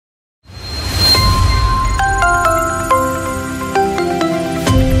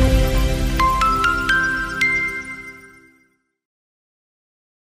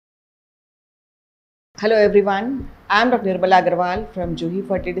Hello everyone, I am Dr. Nirmala Agarwal from Juhi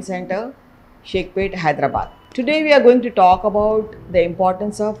Fertility Centre, Sheikhpet, Hyderabad. Today we are going to talk about the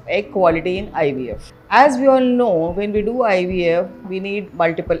importance of egg quality in IVF. As we all know, when we do IVF, we need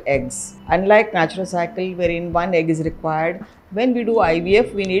multiple eggs. Unlike natural cycle wherein one egg is required, when we do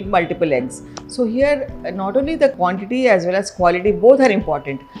IVF, we need multiple eggs. So here, not only the quantity as well as quality, both are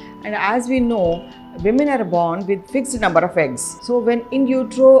important. And as we know, women are born with fixed number of eggs. So when in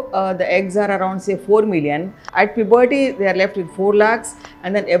utero, the eggs are around say 4 million. At puberty, they are left with 4 lakhs.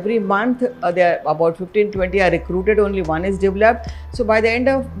 And then every month, they are about 15-20 are recruited, only one is developed. So by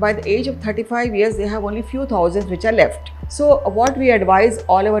the age of 35 years, they have only few thousands which are left. So what we advise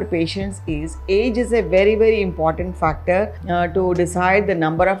all our patients is age is a very important factor to decide the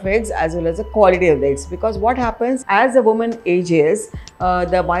number of eggs as well as the quality of the eggs. Because what happens as a woman ages,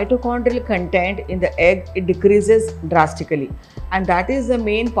 the mitochondrial content in the egg, it decreases drastically, and that is the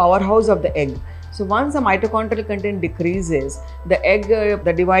main powerhouse of the egg. So once the mitochondrial content decreases, the egg,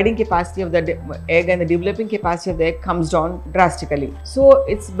 the dividing capacity of the egg and the developing capacity of the egg comes down drastically. So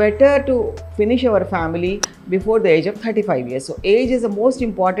it's better to finish our family before the age of 35 years. So age is the most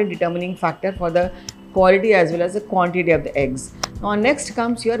important determining factor for the quality as well as the quantity of the eggs. Now next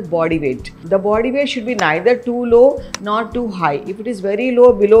comes your body weight. The body weight should be neither too low nor too high. If it is very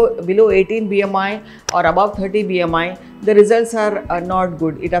low, below 18 BMI or above 30 BMI, the results are not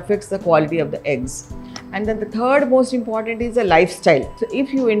good. It affects the quality of the eggs. And then the third most important is the lifestyle. So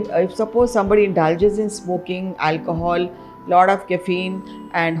if suppose somebody indulges in smoking, alcohol, lot of caffeine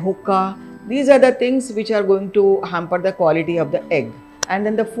and hookah, these are the things which are going to hamper the quality of the egg. And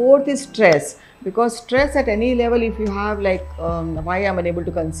then the fourth is stress. Because stress at any level, if you have like why I'm unable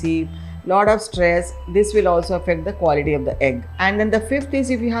to conceive, lot of stress, this will also affect the quality of the egg. And then the fifth is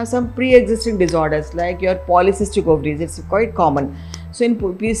if you have some pre-existing disorders like your polycystic ovaries, it's quite common. So in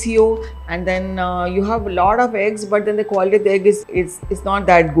PCO, and then you have a lot of eggs, but then the quality of the egg is not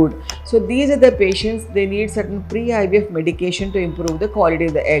that good. So these are the patients, they need certain pre-IVF medication to improve the quality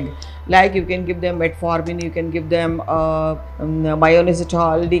of the egg. Like you can give them metformin, you can give them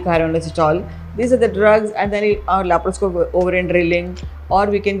myoinositol, dechiroinositol. These are the drugs, and then laparoscopic ovarian drilling, or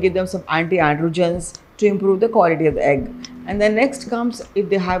we can give them some anti-androgens to improve the quality of the egg. And then next comes if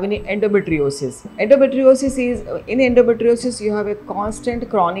they have any endometriosis. Endometriosis is, in endometriosis you have a constant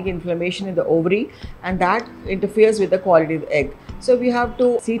chronic inflammation in the ovary, and that interferes with the quality of the egg. So we have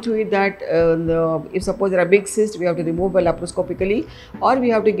to see to it that if suppose there are big cysts, we have to remove laparoscopically, or we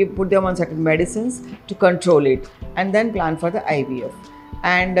have to put them on certain medicines to control it, and then plan for the IVF.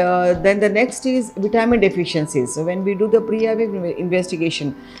 And then the next is vitamin deficiencies. So when we do the pre-IVF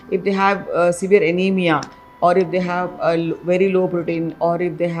investigation, if they have severe anemia, or if they have very low protein, or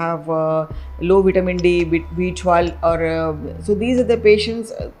if they have low vitamin D, B12, or so these are the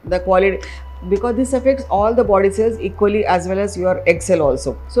patients, the quality, because this affects all the body cells equally as well as your egg cell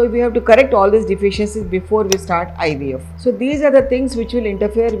also. So we have to correct all these deficiencies before we start IVF. So these are the things which will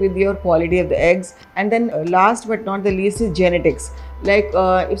interfere with your quality of the eggs. And then last but not the least is genetics. Like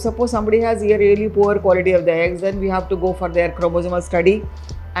if suppose somebody has a really poor quality of the eggs, then we have to go for their chromosomal study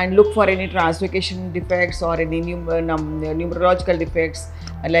and look for any translocation defects or any numerological defects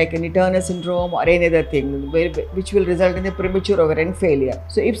like any Turner syndrome or any other thing which will result in a premature ovarian failure.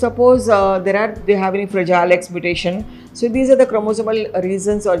 So if suppose they have any fragile X mutation, so these are the chromosomal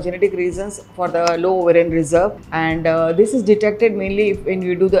reasons or genetic reasons for the low ovarian reserve, and this is detected mainly when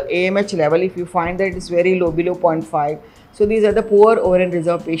you do the AMH level. If you find that it is very low, below 0.5, so these are the poor ovarian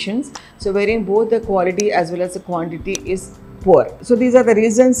reserve patients, so wherein both the quality as well as the quantity is poor. So these are the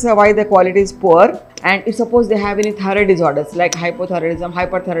reasons why the quality is poor. And if suppose they have any thyroid disorders like hypothyroidism,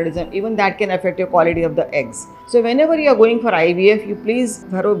 hyperthyroidism, even that can affect your quality of the eggs. So whenever you are going for IVF, you please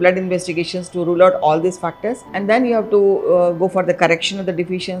thorough blood investigations to rule out all these factors, and then you have to go for the correction of the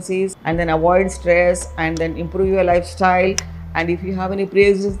deficiencies, and then avoid stress, and then improve your lifestyle. And if you have any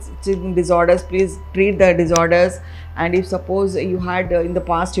pre-existing disorders, please treat the disorders. And if suppose you had in the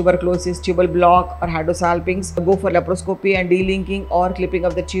past tuberculosis, tubal block or hydrosalpinx, go for laparoscopy and delinking or clipping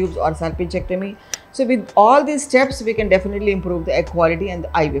of the tubes or salpingectomy. So with all these steps, we can definitely improve the egg quality and the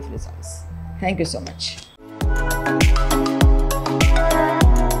IVF results. Thank you so much.